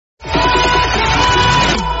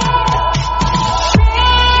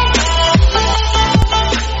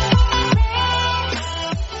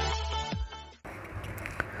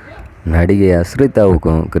நடிகை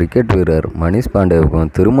அஸ்ரிதாவுக்கும் கிரிக்கெட் வீரர் மணிஷ் பாண்டேவுக்கும்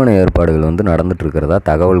திருமண ஏற்பாடுகள் நடந்துட்டு இருக்கிறதா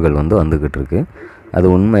தகவல்கள் வந்துக்கிட்டு இருக்கு. அது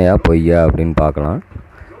உண்மையா பொய்யா அப்படின்னு பார்க்கலாம்.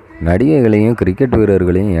 நடிகைகளையும் கிரிக்கெட்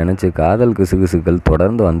வீரர்களையும் இணைச்சி காதல் கிசுகிசுக்கள்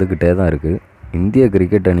தொடர்ந்து வந்துக்கிட்டே தான் இருக்குது. இந்திய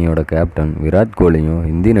கிரிக்கெட் அணியோட கேப்டன் விராட் கோலியும்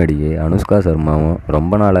ஹிந்தி நடிகை அனுஷ்கா சர்மாவும்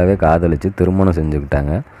ரொம்ப நாளாகவே காதலித்து திருமணம்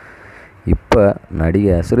செஞ்சுக்கிட்டாங்க. இப்போ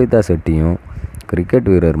நடிகை அஸ்ரிதா செட்டியும் கிரிக்கெட்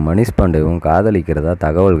வீரர் மணிஷ் பாண்டேவும் காதலிக்கிறதா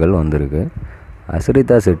தகவல்கள் வந்திருக்கு.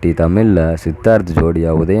 அஸ்ரிதா செட்டி தமிழில் சித்தார்த்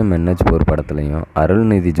ஜோடியா உதயம் NH4 படத்துலையும்,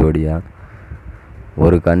 அருள்நிதி ஜோடியா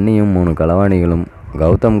ஒரு கன்னியும் 3 களவாணிகளும்,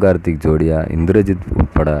 கௌதம் கார்த்திக் ஜோடியா இந்திரஜித்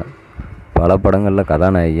உட்பட பல படங்களில்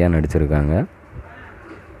கதாநாயகியாக நடிச்சிருக்காங்க.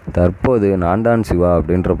 தற்போது நான்தான் சிவா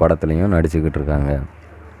அப்படின்ற படத்துலையும் நடிச்சுக்கிட்டு இருக்காங்க.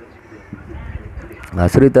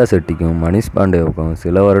 அஸ்ரிதா செட்டிக்கும் மணிஷ் பாண்டேவுக்கும்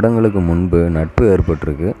சில வருடங்களுக்கு முன்பு நட்பு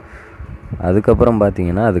ஏற்பட்டிருக்கு. அதுக்கப்புறம்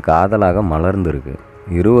பார்த்திங்கன்னா அது காதலாக மலர்ந்துருக்கு.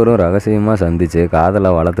 இருவரும் ரகசியமாக சந்தித்து காதலை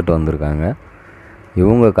வளர்த்துட்டு வந்திருக்காங்க.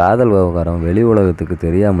 இவங்க காதல் விவகாரம் வெளி உலகத்துக்கு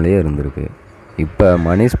தெரியாமலே இருந்திருக்கு. இப்போ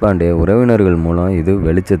மணிஷ் பாண்டே உறவினர்கள் மூலம் இது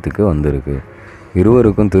வெளிச்சத்துக்கு வந்திருக்கு.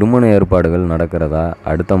 இருவருக்கும் திருமண ஏற்பாடுகள் நடக்கிறதா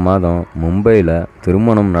அடுத்த மாதம் மும்பையில்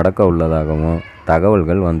திருமணம் நடக்க உள்ளதாகவும்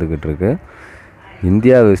தகவல்கள் வந்துக்கிட்டு இருக்கு.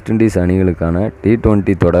 இந்தியா வெஸ்ட் இண்டீஸ் அணிகளுக்கான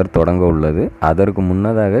T20 தொடர் தொடங்க உள்ளது. அதற்கு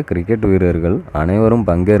முன்னதாக கிரிக்கெட் வீரர்கள் அனைவரும்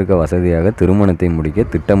பங்கேற்க வசதியாக திருமணத்தை முடிக்க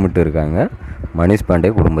திட்டமிட்டு இருக்காங்க மணிஷ் பாண்டே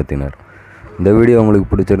குடும்பத்தினர். இந்த வீடியோ உங்களுக்கு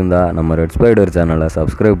பிடிச்சிருந்தா நம்ம ரெட்ஸ்பைடர் சேனலை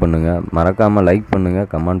சப்ஸ்கிரைப் பண்ணுங்கள். மறக்காமல் லைக் பண்ணுங்கள்,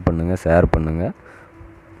 கமெண்ட் பண்ணுங்கள், ஷேர் பண்ணுங்கள்.